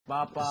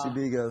Papa. Si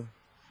Biggel.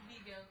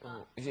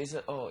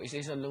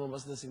 Isa-isa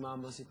lumabas na si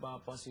Mama, si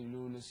Papa, si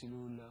Lolo, si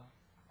Lula.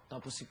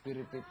 Tapos si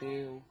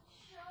Piripeteo.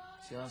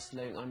 Si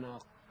Asla yung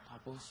anak.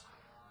 Tapos,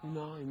 yun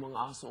na, yung mga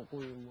aso ko,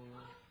 yung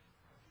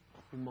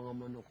mga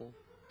manok ko.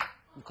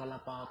 Yung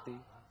kalapati.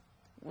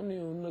 Ano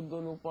yun,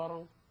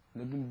 parang,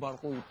 naging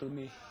barko ito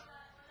ni.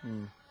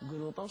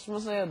 Gano'n, tapos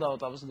masaya daw.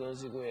 Tapos gano'n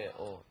si Kuya,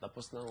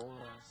 tapos na ang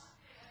oras.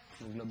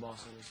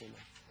 Naglabasan na sila.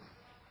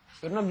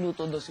 Pero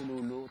nagluto daw si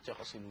Lulu,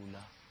 tsaka si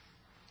Lula.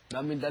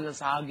 Daming dalang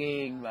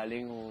saging,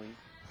 balingoy.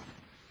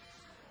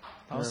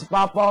 Tapos si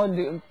Papa,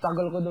 ang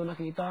tagal ko daw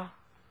nakita.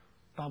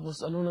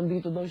 Tapos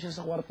nandito daw siya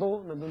sa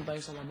kwarto, nandun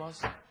tayo sa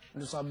labas.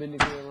 Sabi ni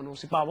Kuya,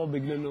 si Papa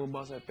biglang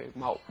lumabas,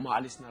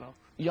 maalis na raw.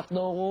 Iyak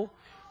daw ako.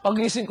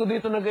 Pagising ko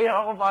dito, nag-iyak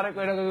ako, pare ko,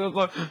 nagagag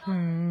ko.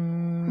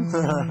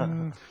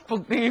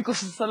 Pagtingin ko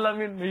sa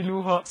salamin, may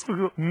luha.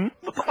 Sabi ko,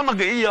 ba't ako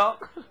nag-iyak?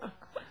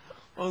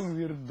 Ang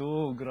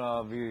weirdo,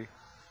 grabe.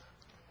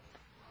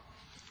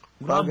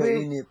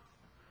 Pag-inip.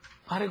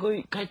 Pare ko,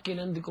 kahit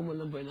kailan di ko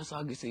malambay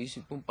nasagi sa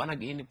isip kung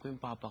panag-inip ko yung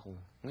papa ko.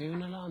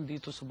 Ngayon na lang,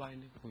 dito sa bahay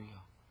ni Kuya.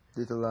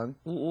 Dito lang?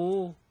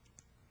 Oo.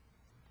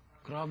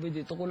 Grabe,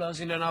 dito ko lang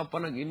sila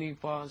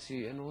napanag-inipa.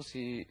 Si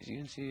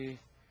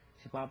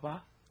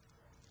Papa.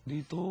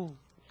 Dito.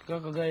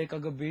 Kagaya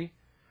kagabi.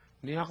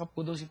 Niyakap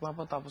ko daw si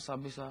Papa tapos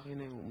sabi sa akin,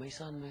 my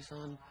son,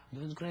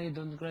 don't cry,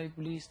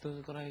 please,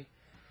 don't cry.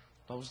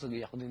 Tapos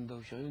nag-iyak din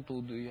daw siya, yung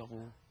todo iyak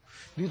ko.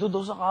 Dito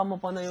daw sa kama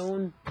pa na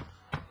yun.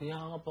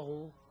 Niyakap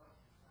ako.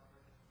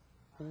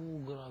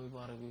 Oo, grabe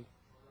pare ko.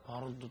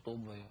 Parang totoo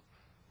ba yan?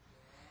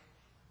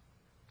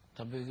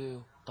 Sabi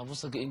ko, tapos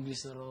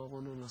nag-English na raw ako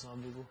noon,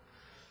 nasabi ko.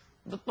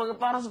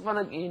 Parang sa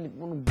panag-inip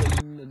mo,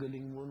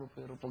 galing mo, no?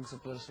 Pero pag sa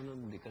personal,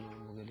 hindi ka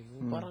naman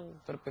magaling. Parang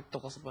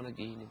perfecto ka sa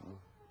panag-inip mo.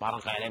 Parang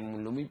kaya mo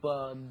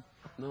lumipad,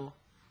 no?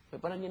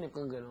 May panaginip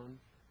kang gano'n,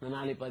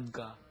 nanalipad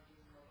ka.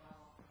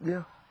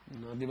 Yeah.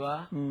 No, di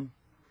ba?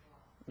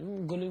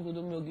 Galing ko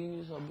daw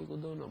maging, sabi ko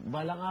daw,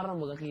 balang araw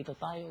magkakita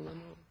tayo,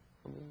 gano'n.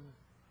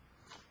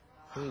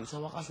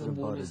 Sa wakas,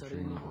 nabuo niya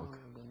sarili ko.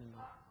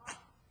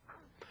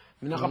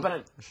 I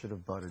should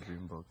have bought a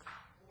dream book.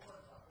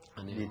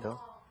 Ano yun? Dito?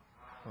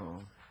 Oo.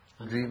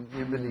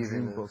 You believe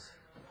in book.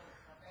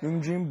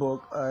 Yung dream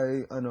book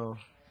ay,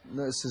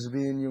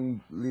 sasabihin yung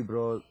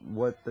libro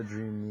what the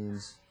dream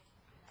means.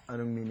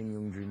 Anong meaning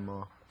yung dream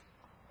mo?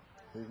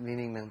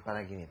 Meaning ng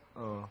panaginip.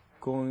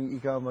 Kung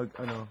ikaw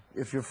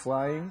if you're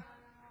flying,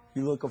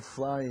 you look up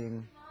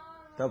flying,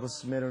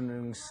 tapos meron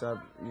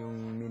yung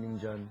meaning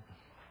dyan.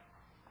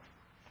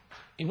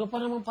 Iba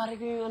pa naman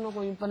pare ko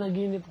yung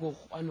panaginip ko,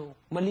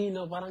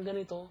 malinaw, parang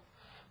ganito.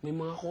 May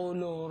mga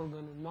color,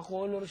 ganun. Mga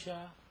color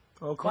siya.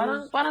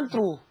 Parang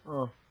true.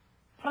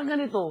 Parang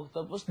ganito.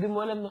 Tapos di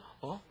mo alam na,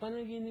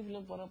 panaginip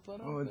lang pero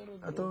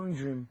Ito ang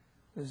dream.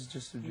 This is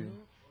just a dream.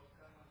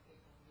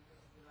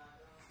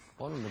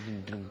 Paano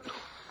naging dream to?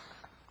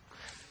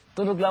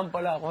 Tulog lang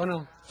pala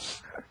ako,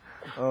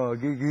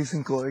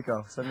 Gigising ko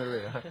ikaw.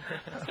 Sandali,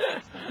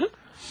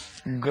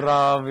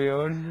 Grabe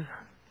yun.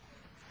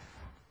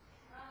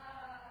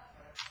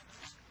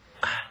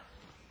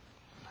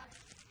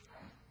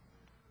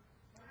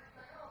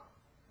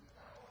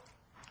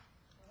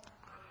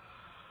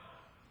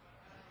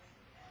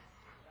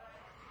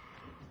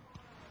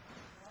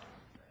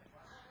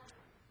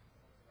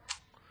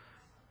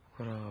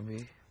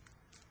 Grabe.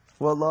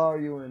 What law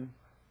are you in,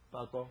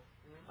 Paco?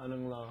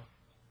 Anong law?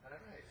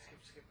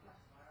 Skip lang.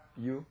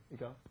 You?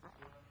 Ikaw?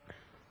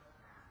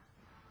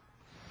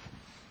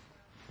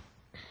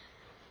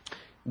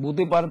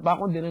 Buti para pa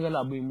ako, di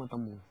nagalabo yung mata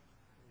mo.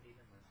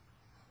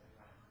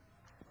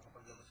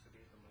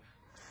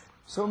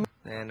 So,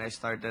 Then I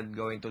started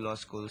going to law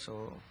school,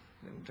 so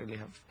didn't really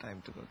have time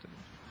to go to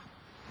law.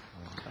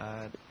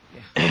 But,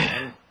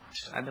 yeah.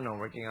 I don't know,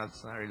 working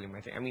out's not really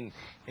my thing. I mean,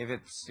 if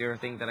it's your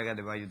thing talaga,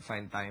 diba, you'd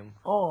find time.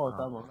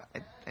 tama.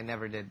 I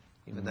never did,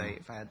 even though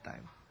if I had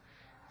time.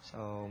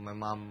 So my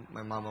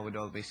mama would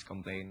always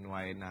complain,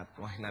 why not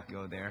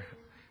go there?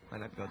 Why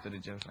not go to the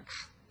gym? Like,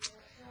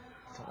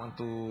 I don't want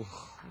to,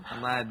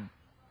 tamad.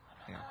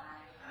 Yeah.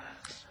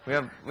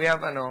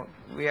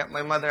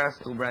 My mother has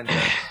 2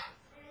 branches.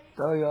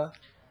 Oh, yeah?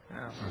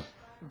 Yeah.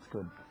 That's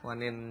good.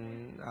 One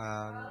in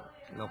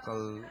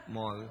local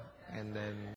mall, and then